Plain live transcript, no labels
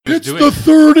It's the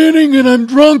third inning and I'm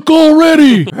drunk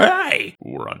already. Hey!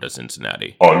 We're on to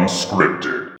Cincinnati.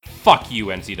 Unscripted. Fuck you,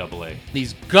 NCAA.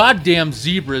 These goddamn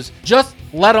zebras, just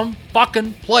let them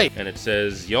fucking play. And it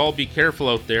says, y'all be careful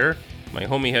out there. My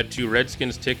homie had 2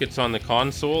 Redskins tickets on the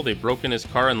console. They broke in his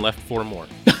car and left 4 more.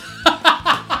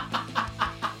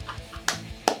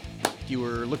 You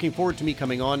were looking forward to me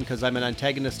coming on because I'm an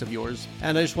antagonist of yours.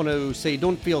 And I just want to say,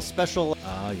 don't feel special.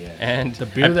 Oh, yeah. And the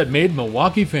beer that made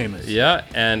Milwaukee famous. Yeah,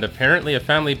 and apparently a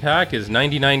family pack is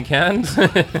 99 cans.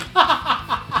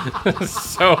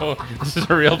 So, this is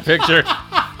a real picture.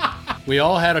 We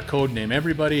all had a code name.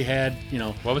 Everybody had,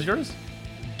 What was yours?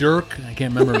 Dirk. I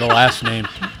can't remember the last name.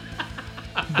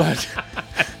 But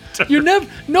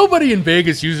nobody in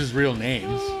Vegas uses real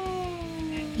names.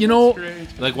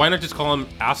 Like, why not just call him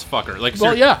ass fucker? Like,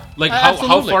 Well, yeah, Like, how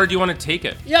absolutely. far do you want to take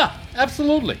it? Yeah,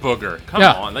 absolutely. Booger. Come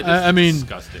Yeah, on. That is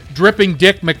disgusting. Dripping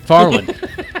Dick McFarland.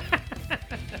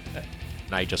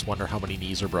 And I just wonder how many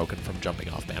knees are broken from jumping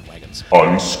off bandwagons.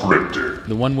 Unscripted.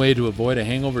 The one way to avoid a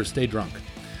hangover is stay drunk.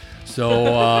 So,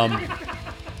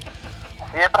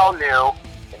 CFL knew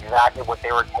exactly what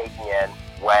they were taking in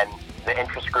when the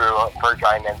interest grew for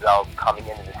Johnny Manziel coming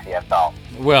into the CFL.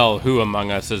 Well, who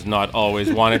among us has not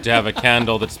always wanted to have a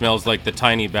candle that smells like the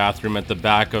tiny bathroom at the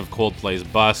back of Coldplay's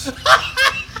bus?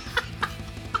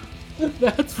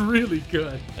 that's really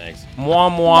good. Thanks.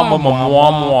 Mwah, mwah, mwah, mwah,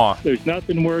 mwah, mwah. There's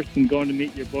nothing worse than going to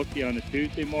meet your bookie on a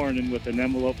Tuesday morning with an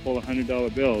envelope full of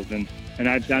 $100 bills, and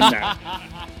I've done that.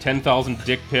 10,000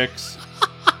 dick pics.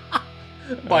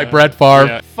 By Brett Favre.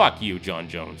 Yeah. Fuck you, John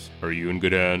Jones. Are you in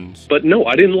good hands? But no,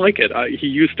 I didn't like it. He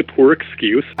used a poor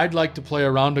excuse. I'd like to play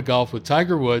a round of golf with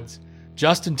Tiger Woods,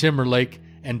 Justin Timberlake,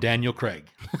 and Daniel Craig.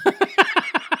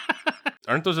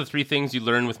 Aren't those the 3 things you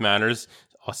learn with manners?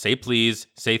 Oh, say please,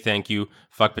 say thank you,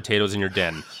 fuck potatoes in your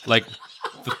den. Like,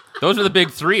 those are the big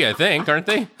 3, I think, aren't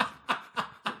they?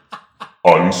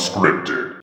 Unscripted.